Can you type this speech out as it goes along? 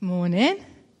morning.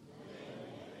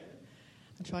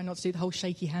 I'm trying not to do the whole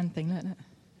shaky hand thing, isn't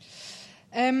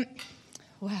it?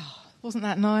 Wow, wasn't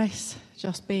that nice,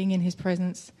 just being in his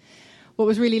presence? What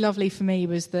was really lovely for me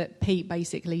was that Pete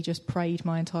basically just prayed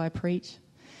my entire preach.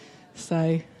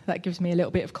 So that gives me a little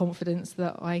bit of confidence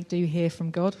that I do hear from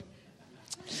God.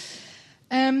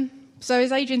 So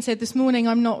as Adrian said this morning,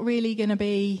 I'm not really going to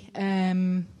be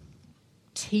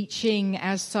teaching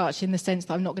as such, in the sense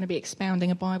that I'm not going to be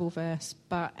expounding a Bible verse,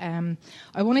 but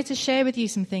I wanted to share with you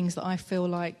some things that I feel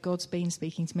like God's been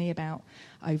speaking to me about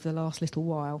over the last little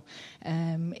while,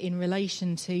 in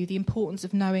relation to the importance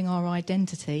of knowing our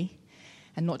identity,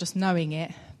 and not just knowing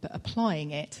it, but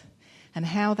applying it, and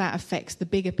how that affects the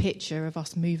bigger picture of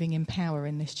us moving in power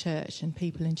in this church and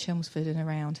people in Chelmsford and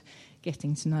around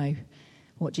getting to know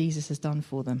what Jesus has done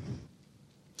for them.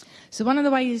 So one of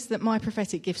the ways that my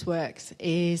prophetic gifts works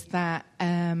is that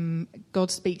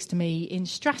God speaks to me in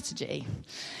strategy.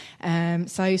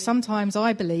 So sometimes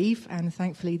I believe, and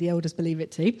thankfully the elders believe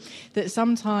it too, that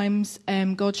sometimes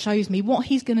God shows me what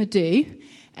he's going to do,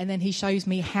 and then he shows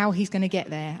me how he's going to get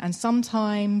there. And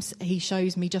sometimes he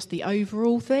shows me just the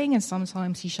overall thing, and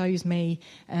sometimes he shows me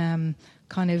kind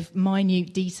of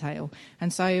minute detail.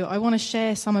 And so I want to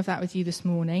share some of that with you this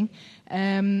morning.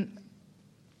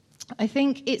 I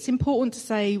think it's important to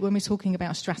say, when we're talking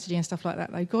about strategy and stuff like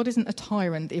that, though, God isn't a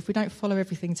tyrant. If we don't follow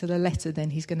everything to the letter, then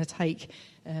he's going to take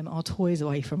our toys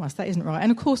away from us. That isn't right.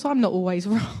 And of course, I'm not always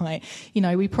right. You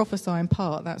know, we prophesy in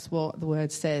part. That's what the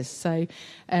word says. So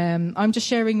I'm just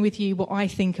sharing with you what I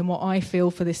think and what I feel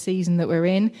for this season that we're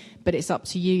in. But it's up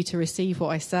to you to receive what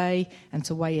I say and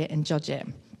to weigh it and judge it.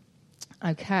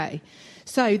 Okay.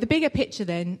 So the bigger picture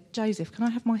then, Joseph, can I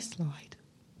have my slide?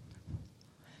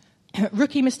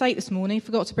 Rookie mistake this morning,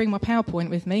 forgot to bring my PowerPoint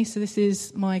with me, so this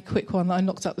is my quick one that I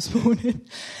knocked up this morning.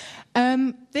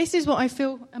 This is what I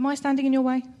feel, am I standing in your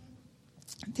way?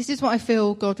 This is what I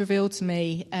feel God revealed to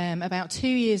me about 2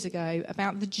 years ago,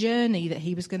 about the journey that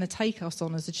he was going to take us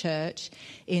on as a church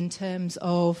in terms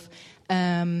of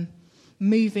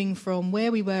moving from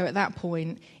where we were at that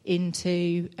point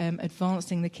into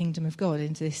advancing the kingdom of God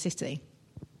into this city.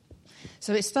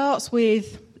 So it starts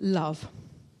with love.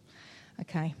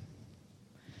 Okay.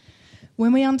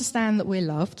 When we understand that we're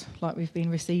loved, like we've been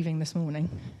receiving this morning,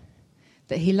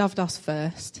 that he loved us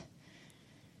first,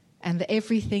 and that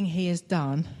everything he has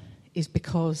done is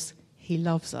because he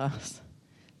loves us,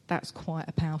 that's quite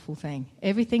a powerful thing.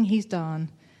 Everything he's done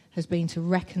has been to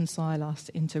reconcile us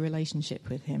into relationship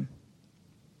with him.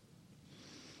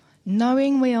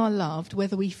 Knowing we are loved,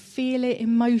 whether we feel it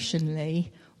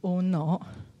emotionally or not,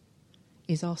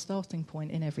 is our starting point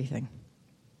in everything.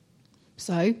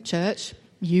 So, church,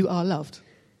 you are loved.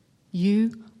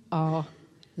 You are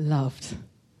loved.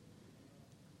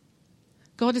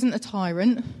 God isn't a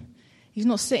tyrant. He's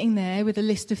not sitting there with a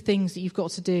list of things that you've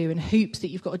got to do and hoops that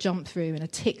you've got to jump through and a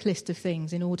tick list of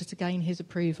things in order to gain his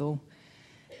approval.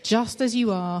 Just as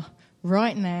you are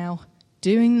right now,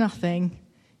 doing nothing,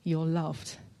 you're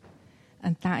loved.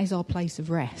 And that is our place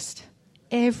of rest.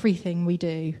 Everything we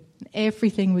do,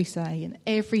 everything we say, and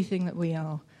everything that we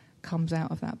are comes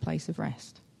out of that place of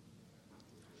rest.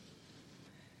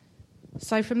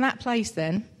 So from that place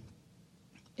then,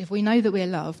 if we know that we're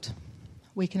loved,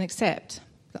 we can accept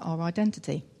that our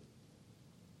identity,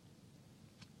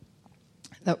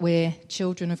 that we're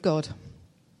children of God,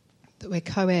 that we're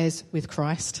co-heirs with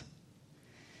Christ,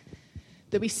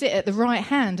 that we sit at the right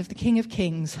hand of the King of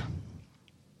Kings.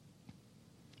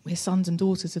 We're sons and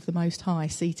daughters of the Most High,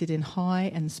 seated in high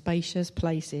and spacious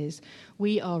places.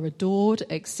 We are adored,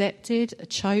 accepted,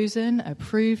 chosen,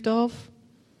 approved of.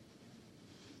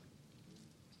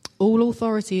 All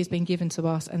authority has been given to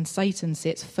us, and Satan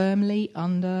sits firmly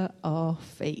under our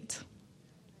feet.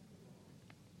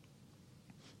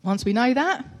 Once we know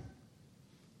that,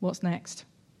 what's next?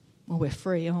 Well, we're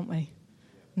free, aren't we?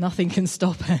 Nothing can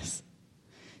stop us.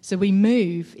 So we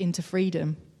move into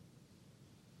freedom.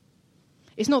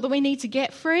 It's not that we need to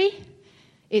get free,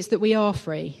 it's that we are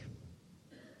free.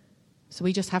 So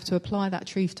we just have to apply that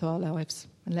truth to our lives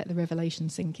and let the revelation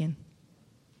sink in.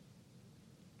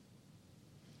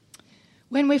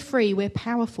 When we're free, we're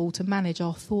powerful to manage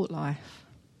our thought life.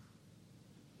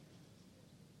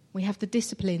 We have the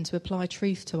discipline to apply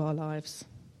truth to our lives.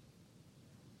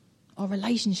 Our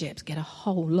relationships get a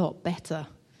whole lot better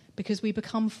because we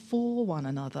become for one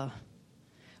another.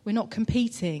 We're not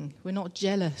competing, we're not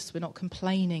jealous, we're not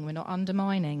complaining, we're not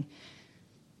undermining.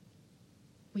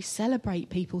 We celebrate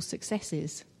people's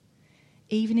successes,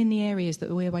 even in the areas that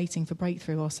we're waiting for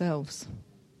breakthrough ourselves.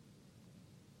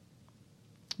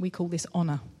 We call this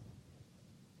honour.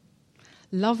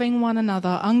 Loving one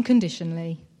another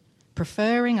unconditionally,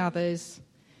 preferring others,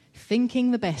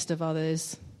 thinking the best of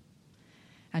others,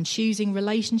 and choosing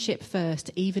relationship first,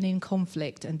 even in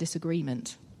conflict and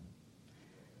disagreement.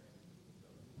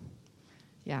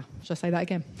 Yeah, should I say that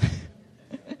again?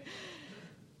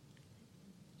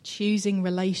 Choosing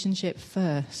relationship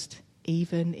first,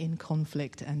 even in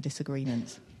conflict and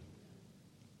disagreement.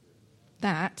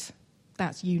 That's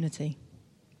unity.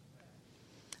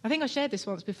 I think I shared this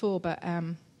once before, but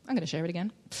I'm going to share it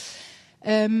again.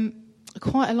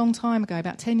 Quite a long time ago,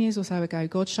 about 10 years or so ago,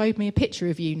 God showed me a picture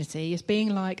of unity as being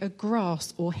like a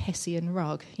grass or Hessian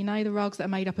rug. You know, the rugs that are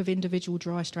made up of individual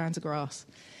dry strands of grass.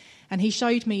 And he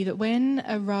showed me that when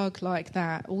a rug like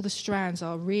that, all the strands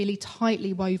are really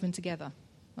tightly woven together,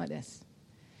 like this,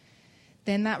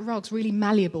 then that rug's really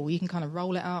malleable. You can kind of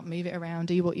roll it up, move it around,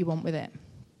 do what you want with it.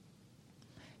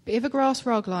 But if a grass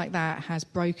rug like that has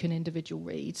broken individual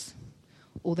reeds,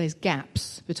 or there's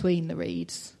gaps between the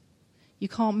reeds, you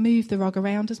can't move the rug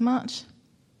around as much,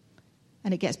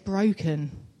 and it gets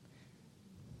broken.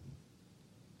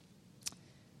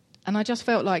 And I just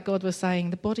felt like God was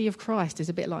saying the body of Christ is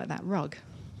a bit like that rug.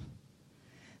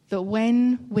 That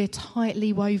when we're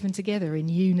tightly woven together in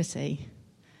unity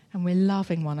and we're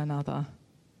loving one another,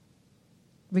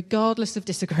 regardless of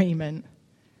disagreement,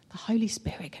 the Holy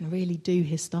Spirit can really do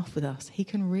his stuff with us. He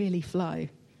can really flow.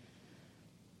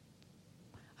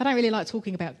 I don't really like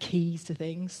talking about keys to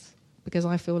things because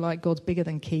I feel like God's bigger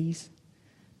than keys.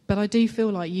 But I do feel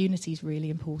like unity is really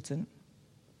important.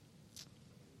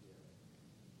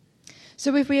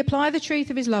 So if we apply the truth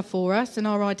of his love for us and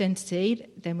our identity,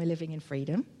 then we're living in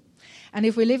freedom. And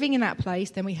if we're living in that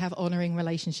place, then we have honouring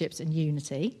relationships and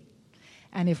unity.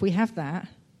 And if we have that,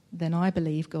 then I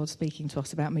believe God's speaking to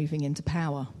us about moving into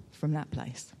power from that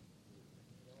place.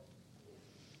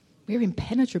 We're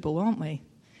impenetrable, aren't we?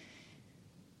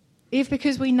 If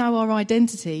because we know our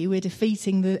identity, we're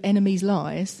defeating the enemy's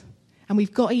lies, and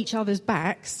we've got each other's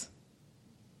backs,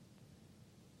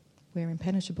 we're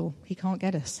impenetrable. He can't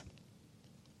get us.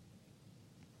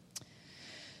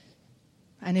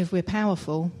 And if we're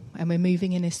powerful and we're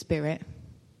moving in his spirit,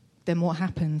 then what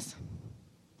happens?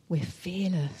 We're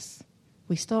fearless.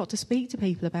 We start to speak to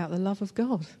people about the love of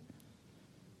God.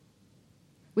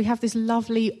 We have this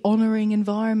lovely, honouring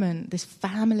environment, this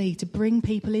family to bring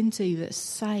people into that's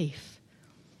safe.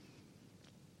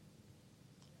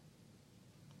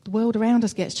 The world around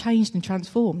us gets changed and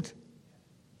transformed.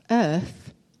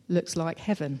 Earth looks like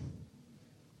heaven.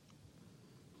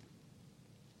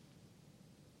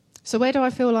 So where do I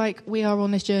feel like we are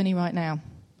on this journey right now?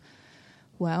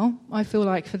 Well, I feel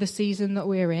like for the season that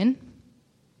we're in,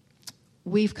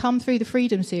 we've come through the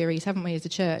Freedom series, haven't we, as a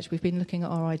church? We've been looking at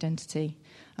our identity.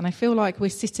 And I feel like we're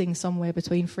sitting somewhere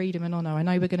between freedom and honour. I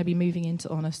know we're going to be moving into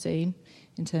honour soon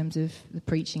in terms of the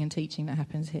preaching and teaching that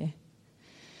happens here.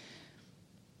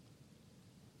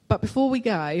 But before we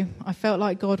go, I felt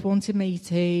like God wanted me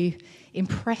to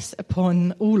impress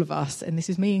upon all of us, and this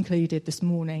is me included this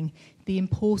morning, the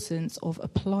importance of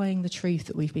applying the truth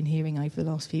that we've been hearing over the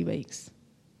last few weeks.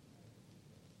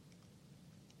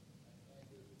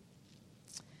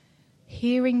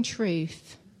 Hearing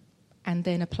truth and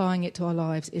then applying it to our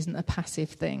lives isn't a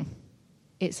passive thing.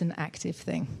 It's an active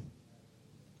thing.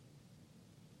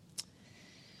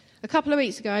 A couple of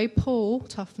weeks ago, Paul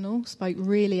Tufnell spoke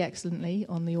really excellently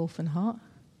on the orphan heart.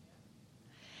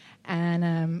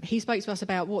 And he spoke to us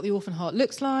about what the orphan heart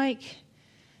looks like,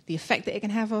 the effect that it can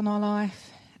have on our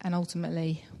life, and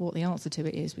ultimately what the answer to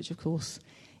it is, which of course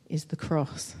is the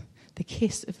cross. The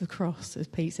kiss of the cross, as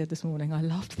Pete said this morning. I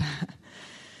loved that.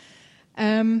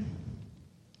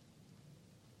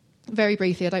 Very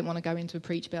briefly, I don't want to go into a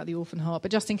preach about the orphan heart,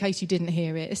 but just in case you didn't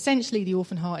hear it, essentially the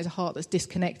orphan heart is a heart that's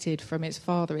disconnected from its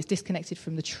father. It's disconnected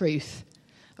from the truth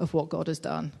of what God has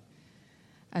done.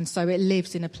 And so it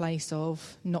lives in a place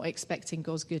of not expecting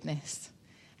God's goodness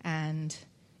and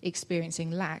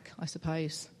experiencing lack, I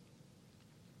suppose.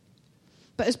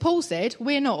 But as Paul said,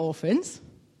 we're not orphans.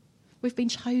 We've been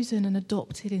chosen and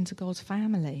adopted into God's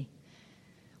family.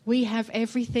 We have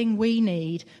everything we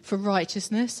need for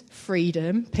righteousness,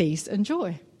 freedom, peace, and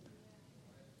joy.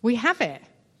 We have it.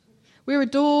 We're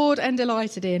adored and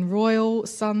delighted in, royal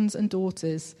sons and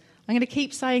daughters. I'm going to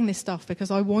keep saying this stuff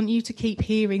because I want you to keep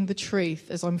hearing the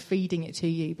truth as I'm feeding it to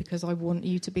you, because I want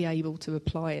you to be able to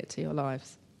apply it to your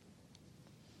lives.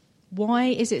 Why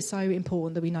is it so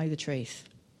important that we know the truth?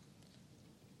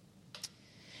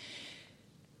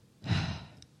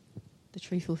 The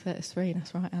truth will set us free.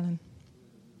 That's right, Alan.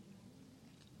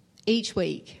 Each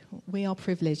week, we are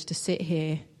privileged to sit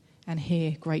here and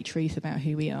hear great truth about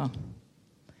who we are.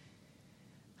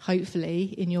 hopefully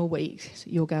in your week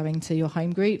you're going to your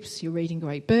home groups, you're reading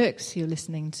great books, you're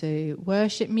listening to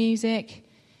worship music.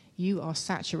 You are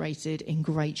saturated in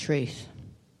great truth.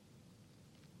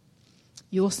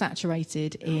 You're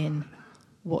saturated in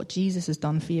what Jesus has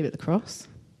done for you at the cross.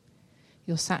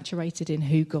 You're saturated in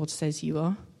who God says you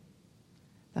are.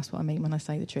 That's what I mean when I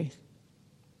say the truth.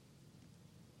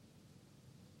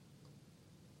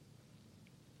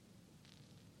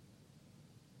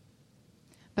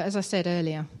 But as I said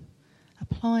earlier,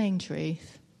 applying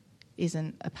truth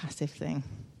isn't a passive thing.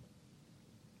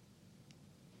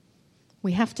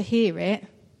 We have to hear it,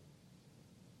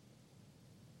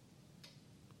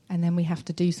 and then we have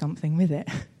to do something with it.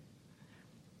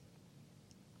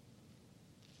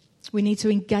 We need to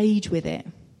engage with it.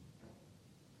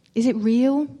 Is it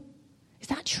real? Is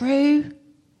that true?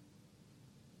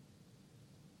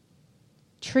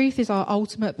 Truth is our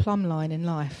ultimate plumb line in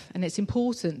life, and it's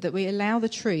important that we allow the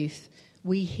truth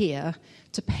we hear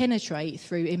to penetrate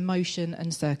through emotion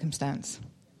and circumstance.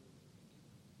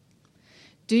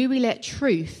 Do we let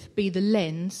truth be the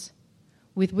lens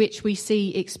with which we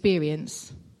see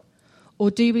experience, or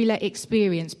do we let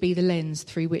experience be the lens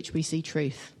through which we see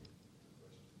truth?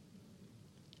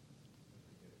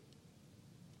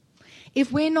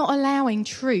 If we're not allowing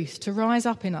truth to rise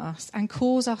up in us and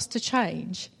cause us to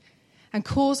change, and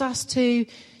cause us to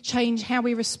change how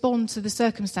we respond to the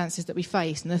circumstances that we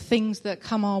face and the things that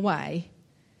come our way,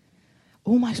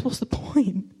 almost what's the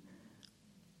point?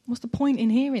 What's the point in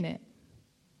hearing it?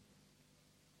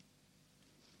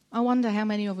 I wonder how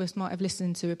many of us might have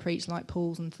listened to a preach like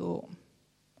Paul's and thought,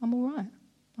 I'm all right,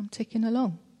 I'm ticking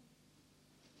along.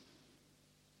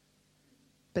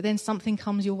 But then something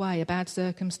comes your way, a bad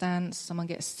circumstance, someone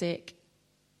gets sick,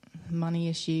 money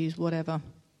issues, whatever.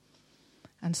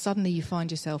 And suddenly you find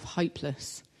yourself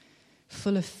hopeless,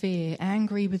 full of fear,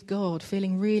 angry with God,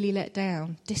 feeling really let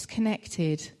down,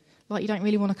 disconnected, like you don't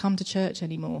really want to come to church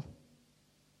anymore.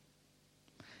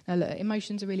 Now look,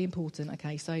 emotions are really important,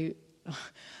 okay? So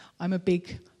I'm a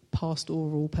big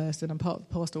pastoral person. I'm part of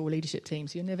the pastoral leadership team,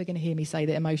 so you're never going to hear me say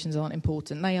that emotions aren't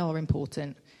important. They are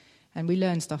important, and we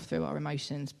learn stuff through our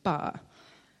emotions, but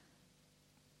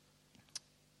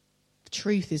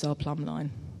truth is our plumb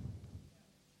line.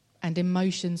 And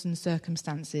emotions and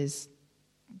circumstances,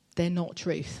 they're not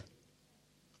truth.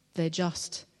 They're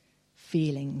just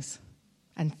feelings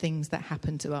and things that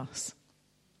happen to us.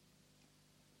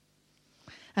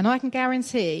 And I can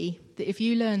guarantee that if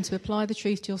you learn to apply the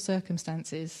truth to your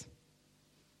circumstances,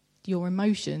 your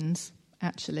emotions,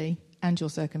 actually, and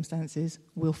your circumstances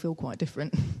will feel quite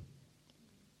different.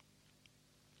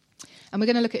 And we're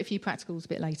going to look at a few practicals a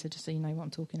bit later, just so you know what I'm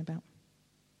talking about.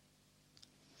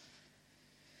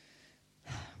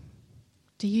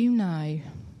 Do you know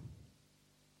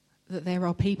that there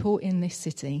are people in this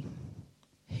city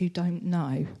who don't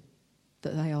know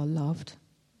that they are loved?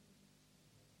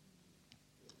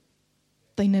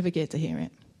 They never get to hear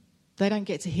it. They don't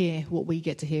get to hear what we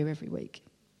get to hear every week.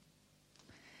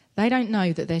 They don't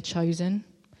know that they're chosen,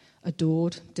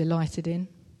 adored, delighted in,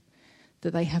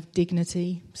 that they have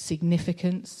dignity,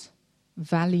 significance,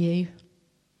 value,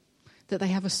 that they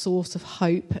have a source of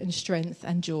hope and strength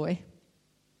and joy.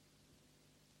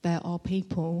 There are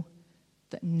people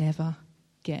that never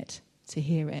get to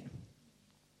hear it.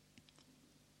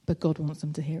 But God wants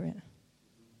them to hear it.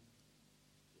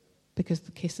 Because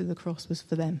the kiss of the cross was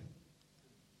for them.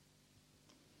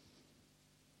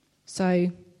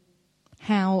 So,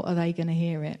 how are they going to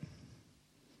hear it?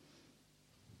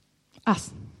 Us.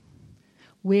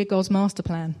 We're God's master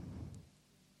plan.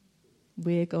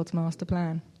 We're God's master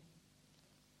plan.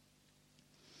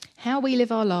 How we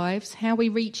live our lives, how we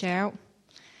reach out,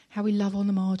 how we love on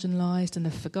the marginalised and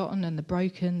the forgotten and the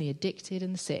broken, the addicted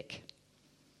and the sick.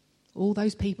 All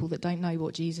those people that don't know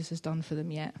what Jesus has done for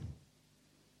them yet.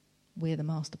 We're the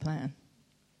master plan.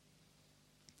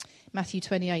 Matthew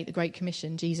 28, the Great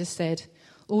Commission, Jesus said,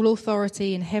 "All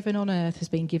authority in heaven and on earth has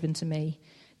been given to me.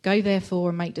 Go therefore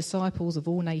and make disciples of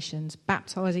all nations,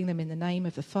 baptising them in the name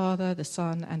of the Father, the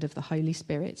Son and of the Holy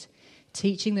Spirit,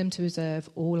 teaching them to observe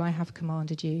all I have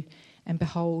commanded you. And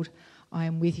behold, I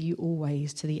am with you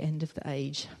always to the end of the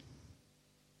age."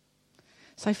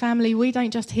 So family, we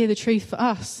don't just hear the truth for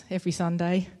us every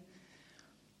Sunday.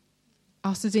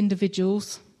 Us as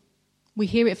individuals. We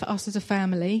hear it for us as a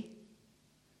family.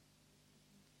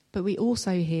 But we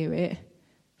also hear it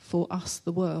for us,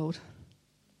 the world.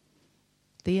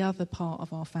 The other part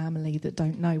of our family that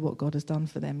don't know what God has done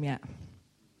for them yet.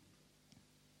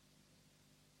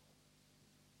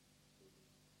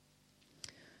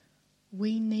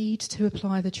 We need to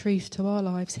apply the truth to our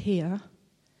lives here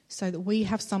so that we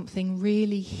have something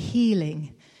really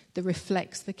healing that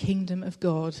reflects the kingdom of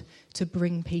God to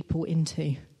bring people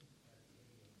into.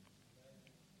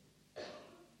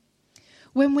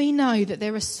 When we know that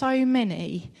there are so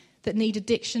many that need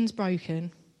addictions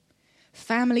broken,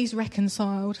 families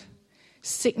reconciled,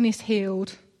 sickness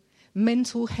healed,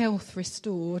 mental health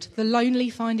restored, the lonely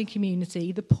finding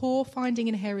community, the poor finding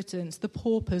inheritance, the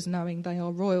paupers knowing they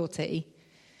are royalty,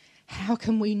 how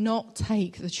can we not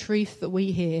take the truth that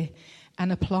we hear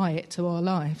and apply it to our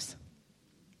lives?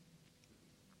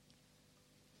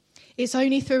 It's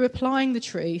only through applying the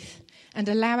truth and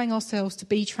allowing ourselves to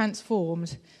be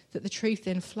transformed that the truth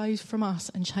then flows from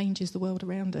us and changes the world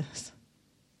around us.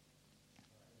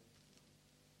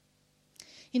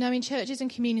 You know, in churches and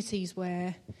communities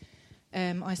where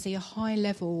I see a high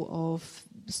level of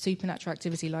supernatural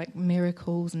activity like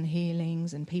miracles and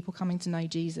healings and people coming to know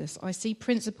Jesus, I see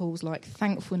principles like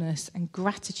thankfulness and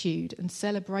gratitude and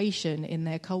celebration in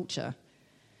their culture.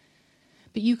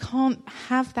 But you can't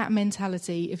have that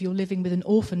mentality if you're living with an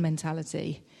orphan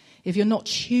mentality, if you're not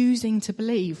choosing to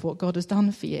believe what God has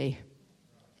done for you.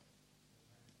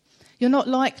 You're not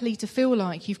likely to feel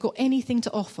like you've got anything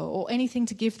to offer or anything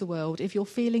to give the world if you're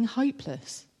feeling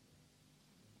hopeless.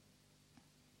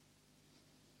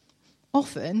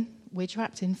 Often, we're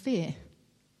trapped in fear.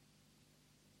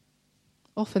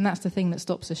 Often that's the thing that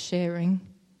stops us sharing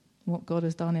what God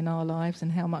has done in our lives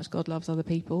and how much God loves other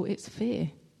people. It's fear.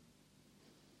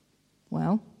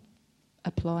 Well,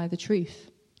 apply the truth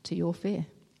to your fear.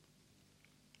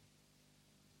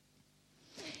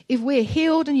 If we're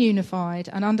healed and unified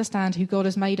and understand who God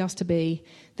has made us to be,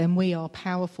 then we are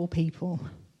powerful people.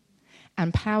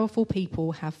 And powerful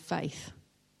people have faith.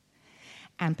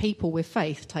 And people with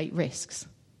faith take risks.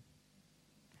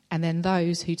 And then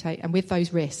with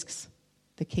those risks,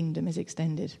 the kingdom is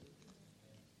extended.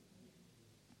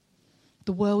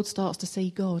 The world starts to see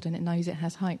God and it knows it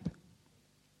has hope.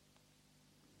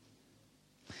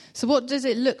 So what does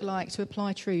it look like to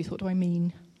apply truth? What do I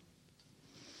mean?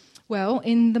 Well,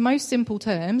 in the most simple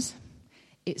terms,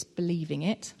 it's believing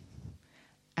it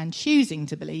and choosing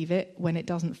to believe it when it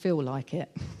doesn't feel like it.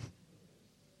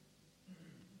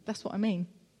 That's what I mean.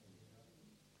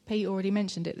 Pete already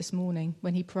mentioned it this morning.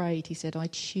 When he prayed, he said, I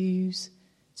choose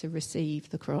to receive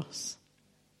the cross.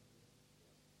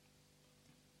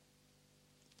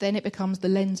 Then it becomes the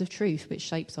lens of truth which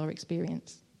shapes our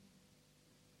experience.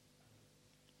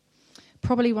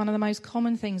 Probably one of the most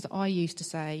common things that I used to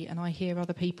say, and I hear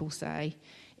other people say,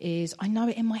 is, I know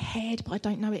it in my head, but I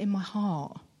don't know it in my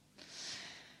heart.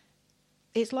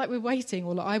 It's like we're waiting,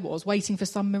 or like I was, waiting for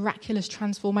some miraculous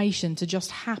transformation to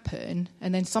just happen,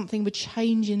 and then something would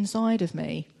change inside of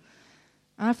me.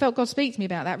 And I felt God speak to me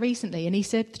about that recently, and he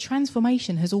said, the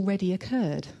transformation has already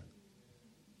occurred.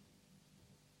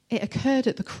 It occurred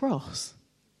at the cross.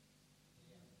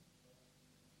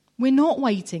 We're not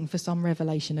waiting for some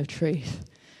revelation of truth.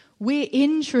 We're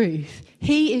in truth.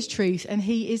 He is truth, and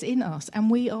he is in us, and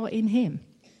we are in him.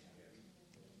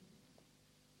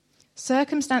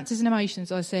 Circumstances and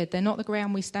emotions, I said, they're not the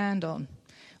ground we stand on.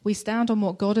 We stand on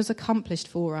what God has accomplished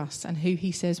for us and who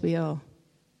he says we are.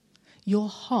 Your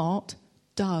heart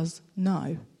does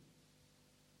know.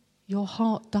 Your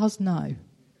heart does know.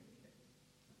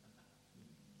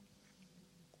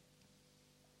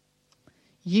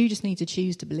 You just need to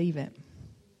choose to believe it.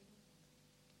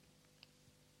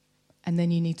 And then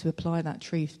you need to apply that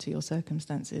truth to your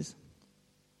circumstances.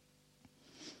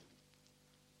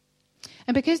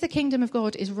 And because the kingdom of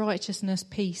God is righteousness,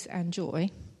 peace, and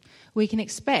joy, we can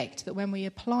expect that when we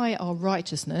apply our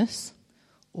righteousness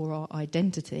or our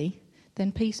identity,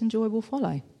 then peace and joy will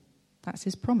follow. That's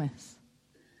his promise.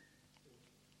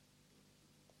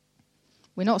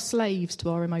 We're not slaves to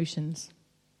our emotions.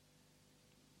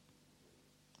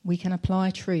 We can apply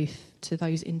truth to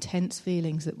those intense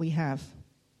feelings that we have.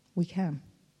 We can.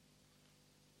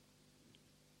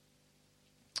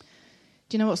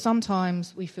 Do you know what?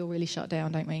 Sometimes we feel really shut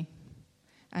down, don't we?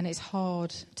 And it's hard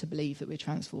to believe that we're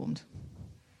transformed.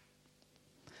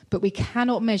 But we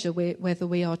cannot measure whether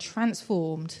we are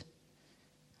transformed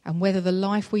and whether the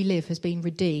life we live has been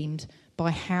redeemed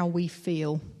by how we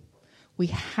feel. We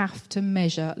have to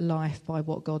measure life by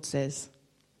what God says.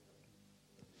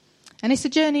 And it's a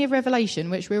journey of revelation,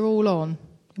 which we're all on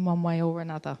in one way or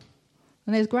another.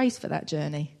 And there's grace for that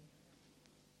journey.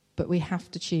 But we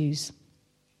have to choose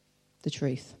the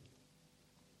truth.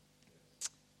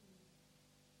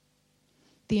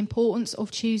 The importance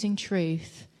of choosing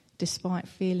truth, despite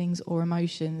feelings or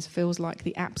emotions, feels like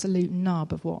the absolute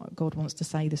nub of what God wants to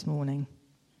say this morning.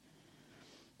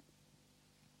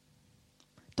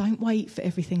 Don't wait for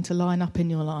everything to line up in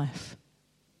your life.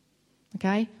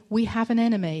 Okay? We have an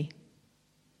enemy.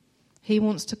 He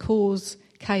wants to cause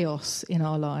chaos in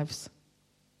our lives.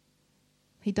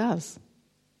 He does.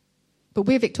 But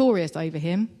we're victorious over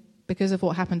him because of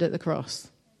what happened at the cross.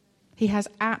 He has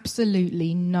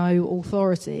absolutely no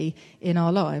authority in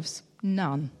our lives.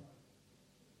 None.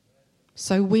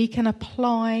 So we can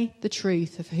apply the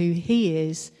truth of who he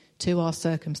is to our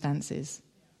circumstances.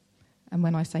 And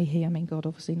when I say he, I mean God,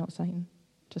 obviously, not Satan.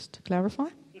 Just to clarify.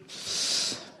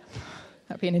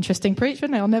 That'd be an interesting preach,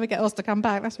 wouldn't it? I'll never get us to come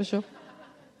back, that's for sure.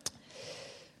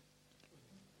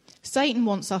 Satan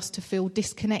wants us to feel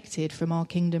disconnected from our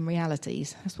kingdom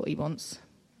realities. That's what he wants.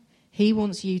 He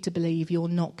wants you to believe you're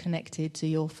not connected to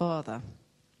your Father.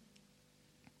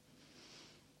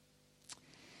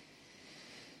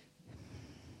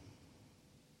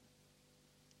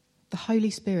 The Holy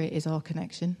Spirit is our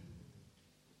connection.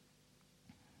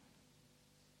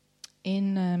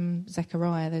 In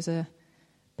Zechariah, there's a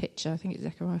picture, I think it's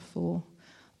Zechariah 4,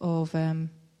 of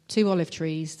 2 olive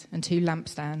trees and 2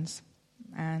 lampstands.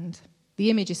 And the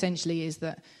image essentially is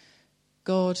that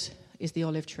God is the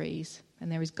olive trees,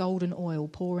 and there is golden oil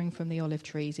pouring from the olive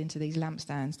trees into these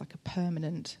lampstands like a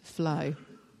permanent flow.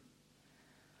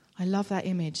 I love that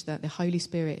image that the Holy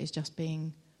Spirit is just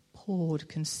being poured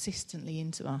consistently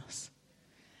into us.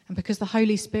 And because the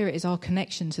Holy Spirit is our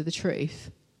connection to the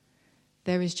truth,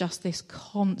 there is just this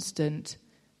constant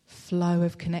flow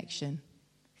of connection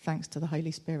thanks to the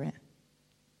Holy Spirit.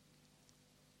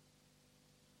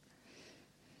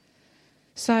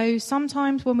 So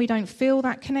sometimes when we don't feel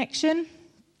that connection,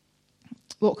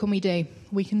 what can we do?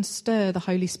 We can stir the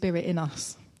Holy Spirit in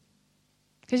us.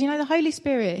 Because the Holy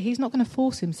Spirit, he's not going to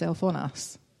force himself on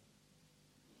us.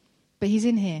 But he's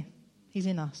in here. He's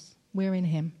in us. We're in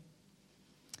him.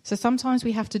 So sometimes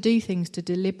we have to do things to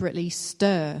deliberately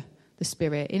stir the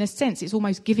Spirit. In a sense, it's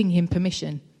almost giving him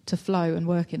permission to flow and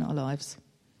work in our lives.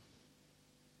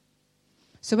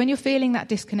 So when you're feeling that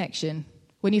disconnection,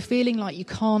 when you're feeling like you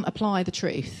can't apply the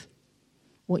truth,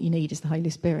 what you need is the Holy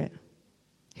Spirit,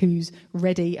 who's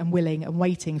ready and willing and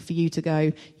waiting for you to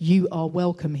go, you are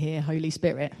welcome here, Holy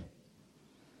Spirit.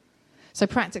 So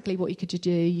practically what you could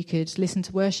do, you could listen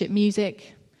to worship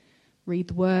music, read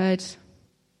the word,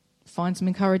 find some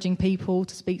encouraging people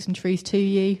to speak some truth to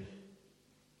you,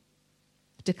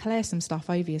 declare some stuff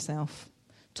over yourself,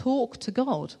 talk to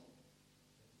God,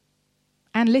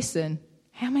 and listen.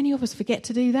 How many of us forget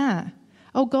to do that?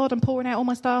 Oh God, I'm pouring out all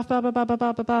my stuff, blah, blah, blah, blah,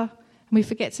 blah, blah, blah. And we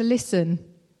forget to listen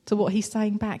to what he's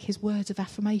saying back, his words of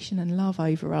affirmation and love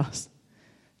over us.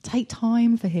 Take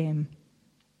time for him.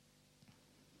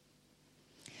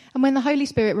 And when the Holy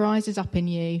Spirit rises up in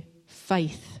you,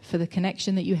 faith for the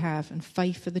connection that you have and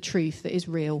faith for the truth that is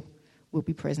real will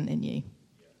be present in you.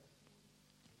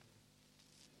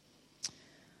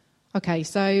 Okay,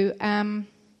 so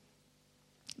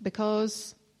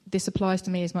because this applies to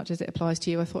me as much as it applies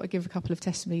to you, I thought I'd give a couple of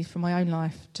testimonies from my own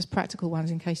life, just practical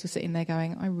ones in case you're sitting there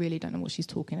going, I really don't know what she's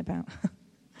talking about.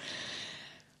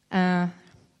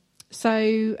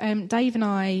 So Dave and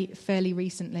I fairly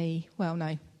recently, well,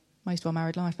 no, most of our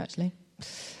married life actually,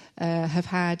 have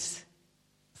had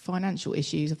financial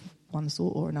issues of one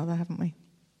sort or another, haven't we?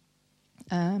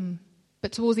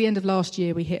 But towards the end of last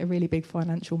year, we hit a really big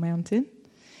financial mountain.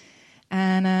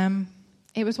 And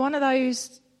it was one of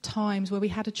those times where we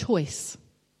had a choice.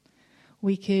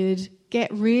 We could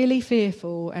get really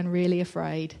fearful and really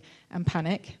afraid and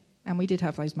panic, and we did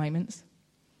have those moments,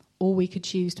 or we could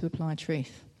choose to apply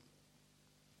truth.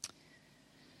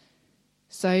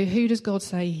 So who does God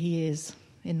say he is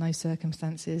in those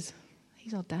circumstances?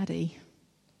 He's our daddy.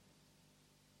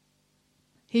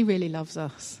 He really loves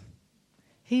us.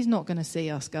 He's not going to see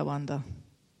us go under.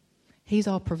 He's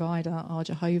our provider, our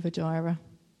Jehovah Jireh.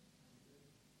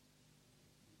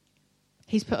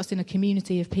 He's put us in a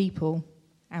community of people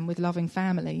and with loving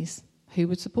families who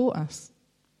would support us.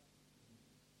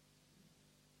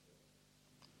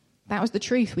 That was the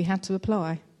truth we had to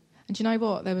apply. And do you know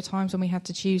what? There were times when we had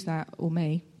to choose that, or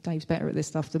me. Dave's better at this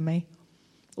stuff than me.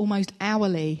 Almost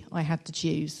hourly, I had to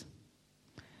choose.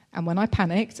 And when I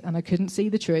panicked and I couldn't see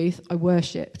the truth, I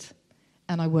worshipped.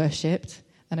 And I worshipped.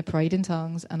 And I prayed in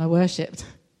tongues. And I worshipped.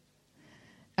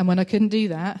 And when I couldn't do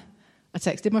that, I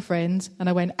texted my friends and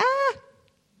I went, ah!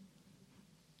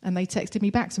 And they texted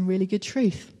me back some really good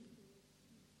truth.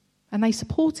 And they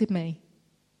supported me.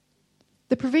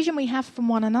 The provision we have from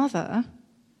one another,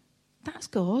 that's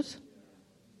God.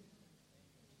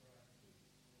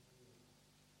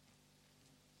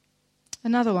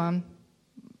 Another one,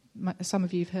 some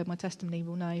of you who've heard my testimony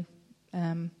will know,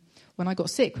 when I got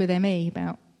sick with ME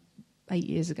about 8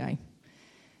 years ago,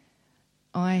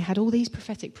 I had all these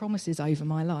prophetic promises over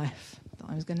my life that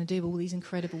I was going to do all these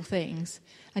incredible things,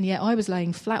 and yet I was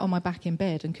laying flat on my back in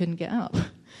bed and couldn't get up.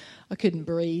 I couldn't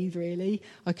breathe, really.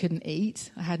 I couldn't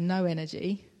eat. I had no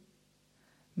energy.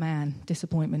 Man,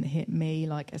 disappointment hit me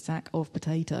like a sack of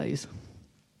potatoes.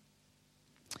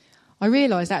 I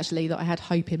realised actually that I had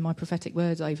hope in my prophetic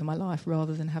words over my life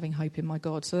rather than having hope in my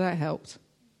God, so that helped.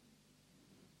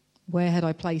 Where had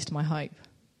I placed my hope?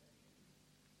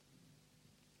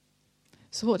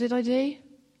 So what did I do?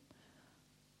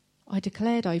 I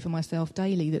declared over myself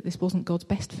daily that this wasn't God's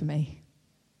best for me.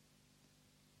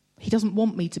 He doesn't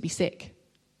want me to be sick.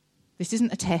 This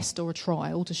isn't a test or a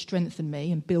trial to strengthen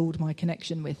me and build my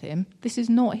connection with him. This is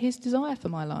not his desire for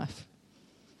my life.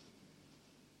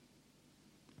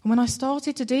 And when I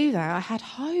started to do that, I had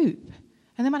hope.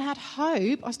 And then when I had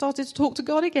hope, I started to talk to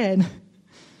God again.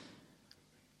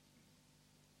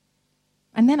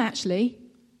 And then actually,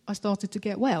 I started to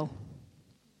get well.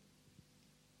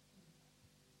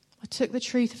 I took the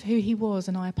truth of who he was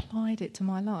and I applied it to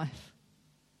my life.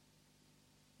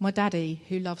 My daddy,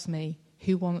 who loves me,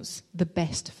 who wants the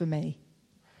best for me.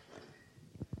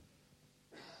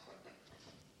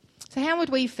 So how would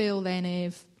we feel then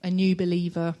if a new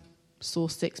believer saw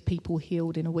 6 people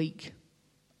healed in a week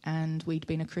and we'd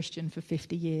been a Christian for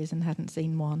 50 years and hadn't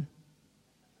seen one?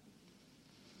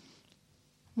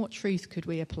 What truth could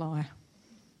we apply?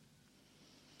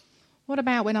 What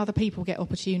about when other people get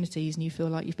opportunities and you feel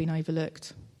like you've been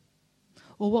overlooked?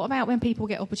 Or what about when people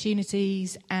get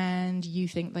opportunities and you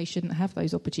think they shouldn't have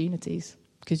those opportunities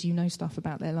because you know stuff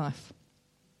about their life?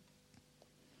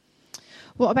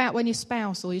 What about when your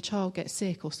spouse or your child gets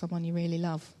sick or someone you really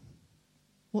love?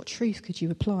 What truth could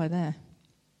you apply there?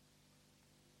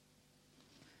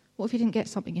 What if you didn't get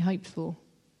something you hoped for?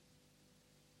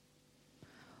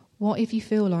 What if you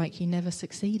feel like you never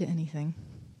succeed at anything?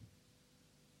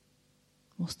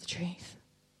 What's the truth?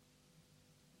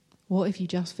 What if you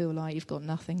just feel like you've got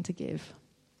nothing to give?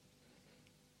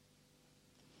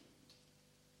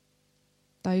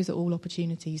 Those are all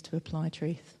opportunities to apply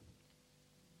truth.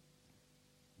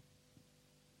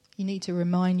 You need to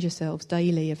remind yourselves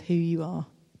daily of who you are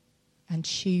and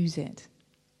choose it.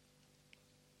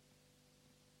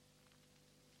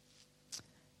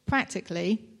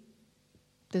 Practically,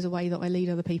 there's a way that I lead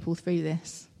other people through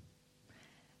this.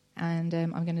 And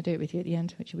I'm going to do it with you at the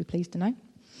end, which you'll be pleased to know.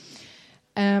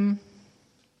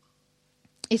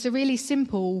 It's a really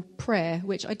simple prayer,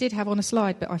 which I did have on a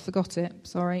slide, but I forgot it.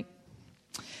 Sorry.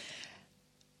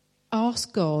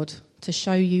 Ask God to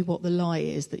show you what the lie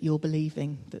is that you're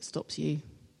believing that stops you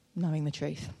knowing the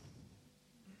truth.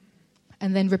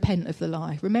 And then repent of the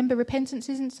lie. Remember, repentance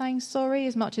isn't saying sorry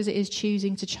as much as it is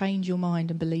choosing to change your mind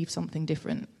and believe something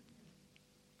different.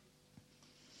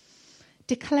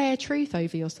 Declare truth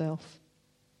over yourself.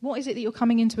 What is it that you're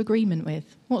coming into agreement with?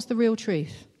 What's the real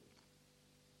truth?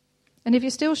 And if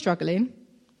you're still struggling,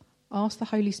 ask the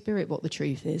Holy Spirit what the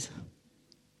truth is.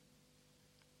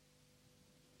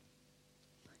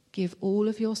 Give all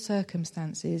of your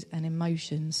circumstances and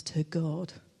emotions to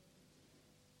God.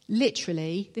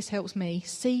 Literally, this helps me,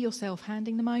 see yourself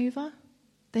handing them over.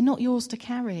 They're not yours to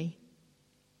carry.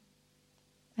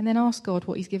 And then ask God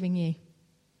what he's giving you.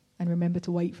 And remember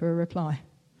to wait for a reply.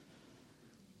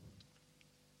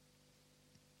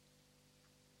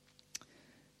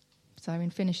 So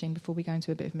in finishing, before we go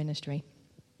into a bit of ministry,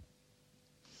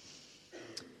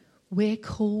 we're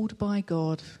called by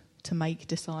God to make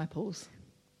disciples,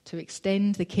 to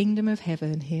extend the kingdom of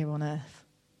heaven here on earth.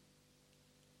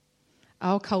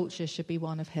 Our culture should be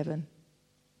one of heaven,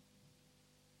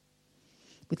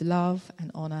 with love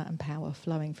and honour and power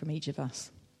flowing from each of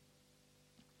us.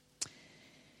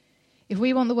 If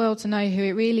we want the world to know who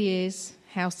it really is,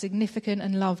 how significant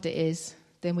and loved it is,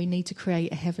 then we need to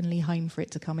create a heavenly home for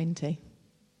it to come into.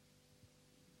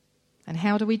 And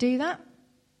how do we do that?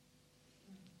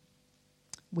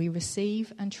 We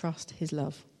receive and trust his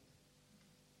love.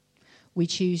 We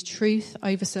choose truth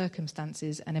over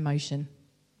circumstances and emotion.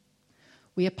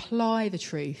 We apply the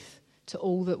truth to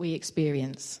all that we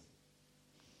experience.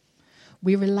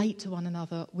 We relate to one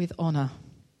another with honour.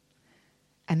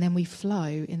 And then we flow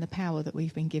in the power that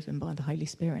we've been given by the Holy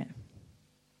Spirit.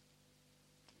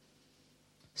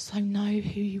 So know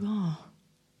who you are.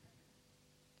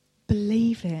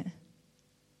 Believe it.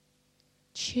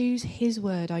 Choose his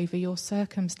word over your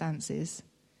circumstances.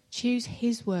 Choose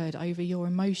his word over your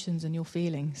emotions and your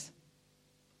feelings.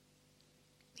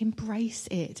 Embrace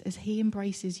it as he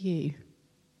embraces you.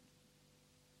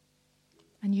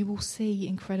 And you will see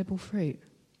incredible fruit.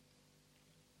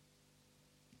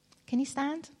 Can you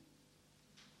stand?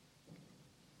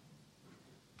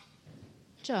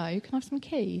 Joe, can I have some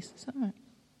keys? Is that all right?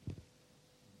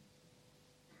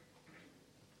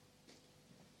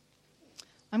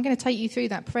 I'm going to take you through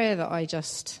that prayer that I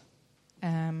just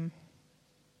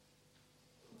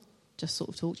sort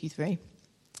of talked you through.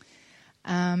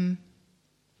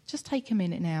 Just take a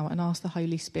minute now and ask the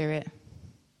Holy Spirit,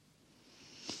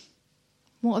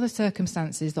 what are the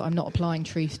circumstances that I'm not applying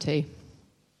truth to?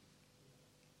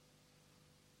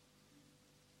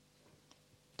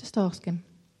 Just ask him.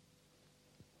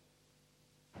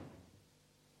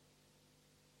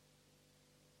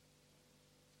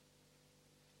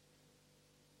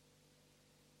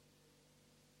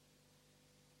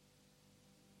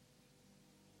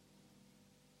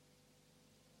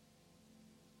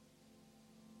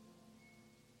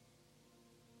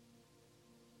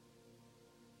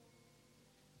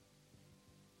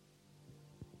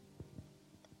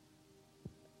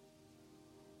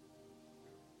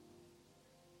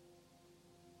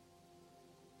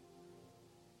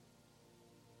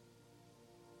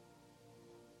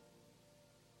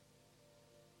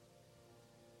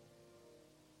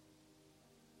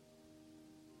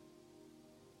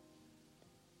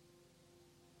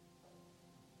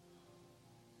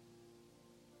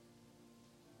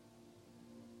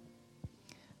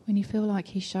 When you feel like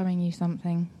he's showing you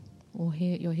something or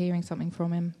you're hearing something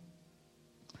from him,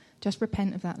 just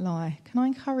repent of that lie. Can I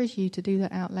encourage you to do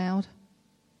that out loud?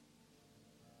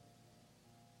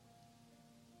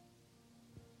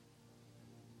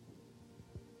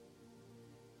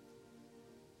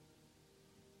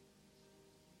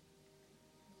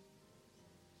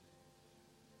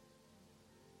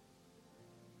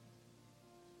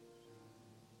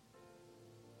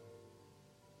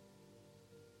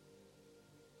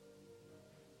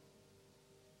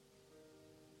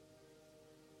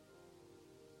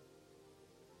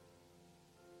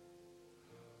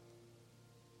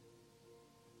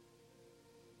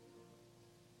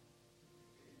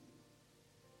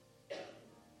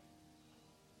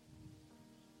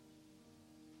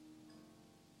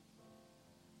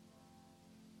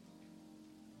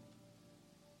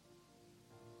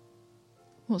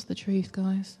 What's the truth,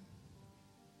 guys?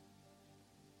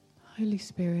 Holy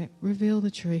Spirit, reveal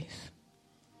the truth.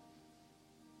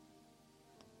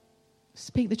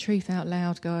 Speak the truth out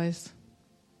loud, guys.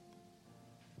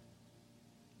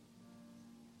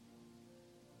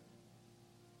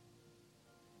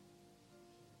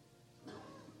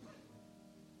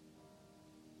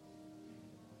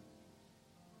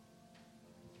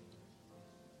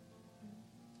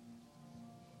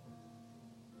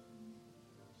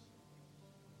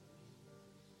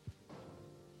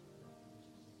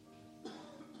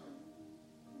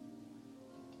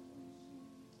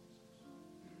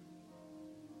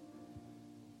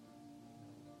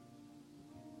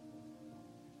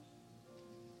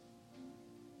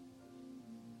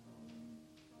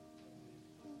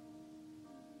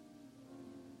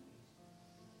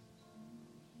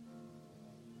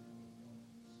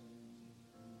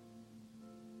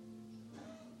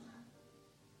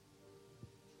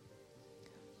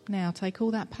 Now take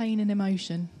all that pain and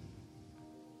emotion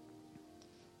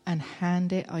and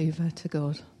hand it over to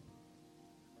God.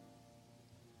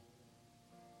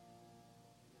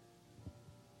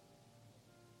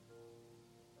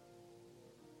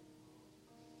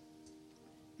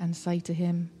 And say to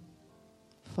him,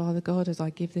 Father God, as I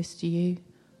give this to you,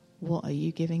 what are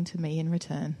you giving to me in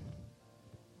return?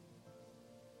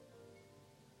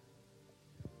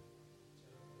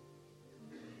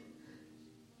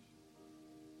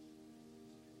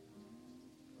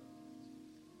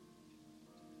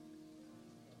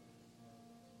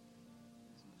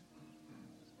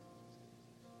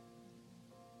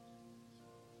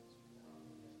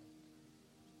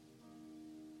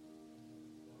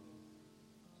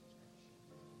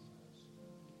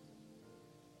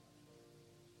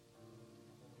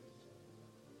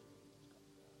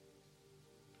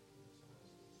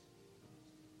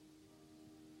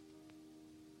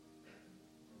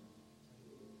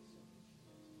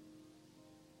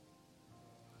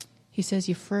 He says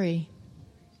you're free.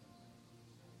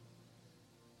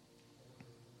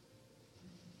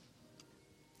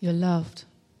 You're loved.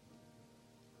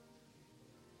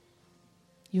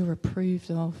 You're approved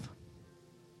of.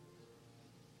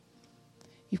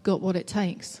 You've got what it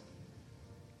takes.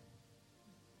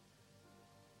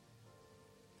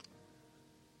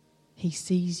 He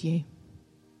sees you.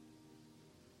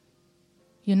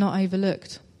 You're not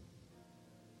overlooked.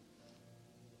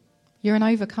 You're an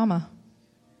overcomer.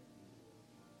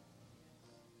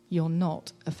 You're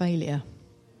not a failure.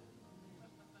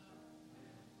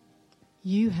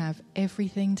 You have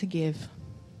everything to give.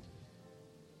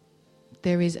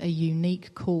 There is a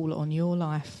unique call on your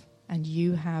life, and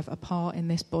you have a part in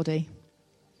this body.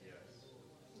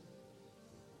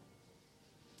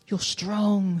 You're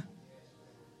strong.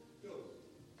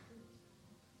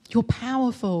 You're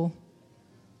powerful.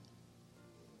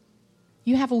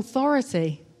 You have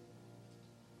authority.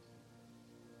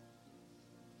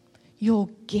 You're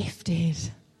gifted.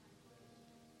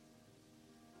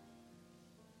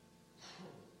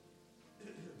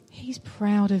 He's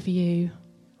proud of you.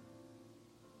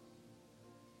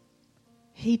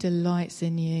 He delights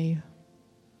in you.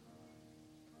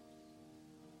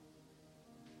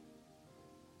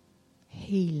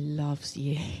 He loves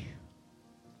you.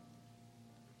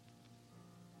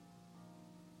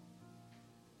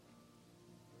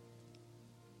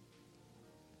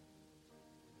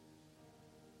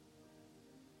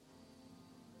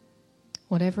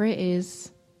 Whatever it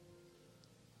is,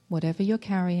 whatever you're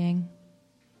carrying,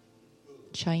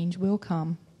 change will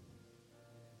come.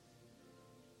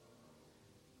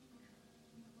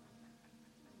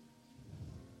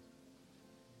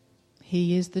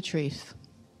 He is the truth.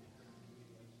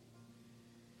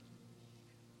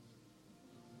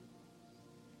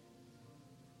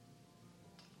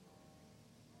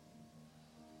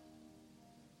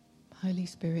 Holy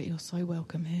Spirit, you're so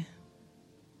welcome here.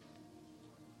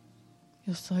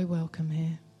 You're so welcome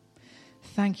here.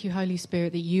 Thank you, Holy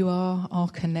Spirit, that you are our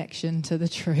connection to the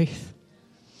truth.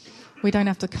 We don't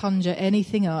have to conjure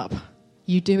anything up.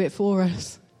 You do it for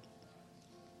us.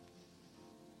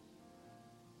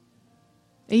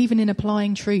 Even in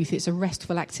applying truth, it's a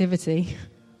restful activity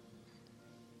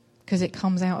because it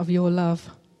comes out of your love.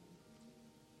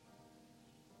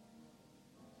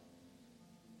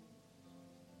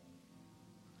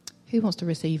 Who wants to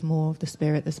receive more of the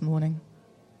Spirit this morning?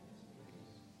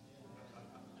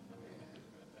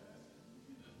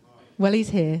 Well, he's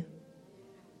here.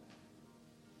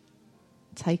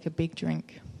 Take a big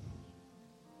drink.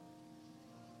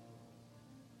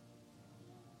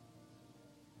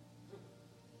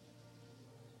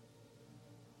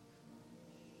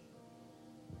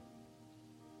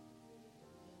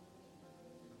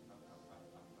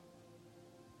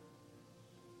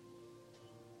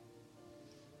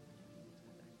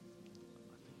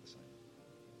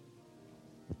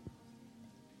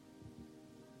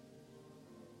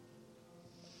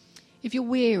 If you're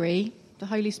weary, the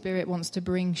Holy Spirit wants to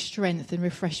bring strength and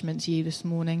refreshment to you this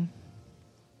morning.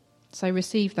 So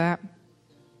receive that.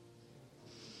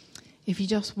 If you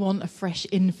just want a fresh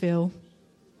infill,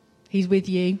 he's with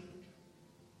you.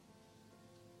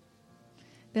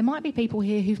 There might be people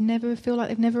here who feel like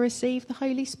they've never received the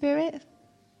Holy Spirit.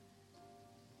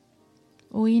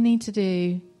 All you need to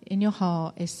do in your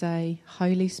heart is say,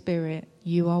 Holy Spirit,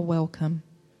 you are welcome,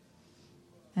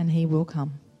 and he will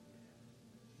come.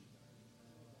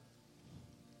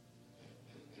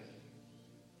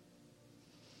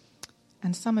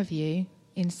 And some of you,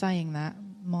 in saying that,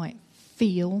 might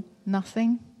feel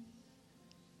nothing.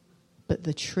 But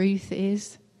the truth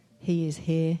is, he is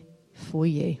here for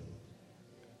you.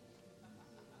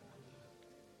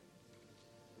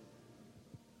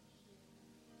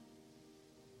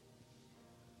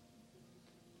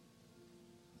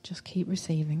 Just keep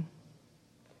receiving.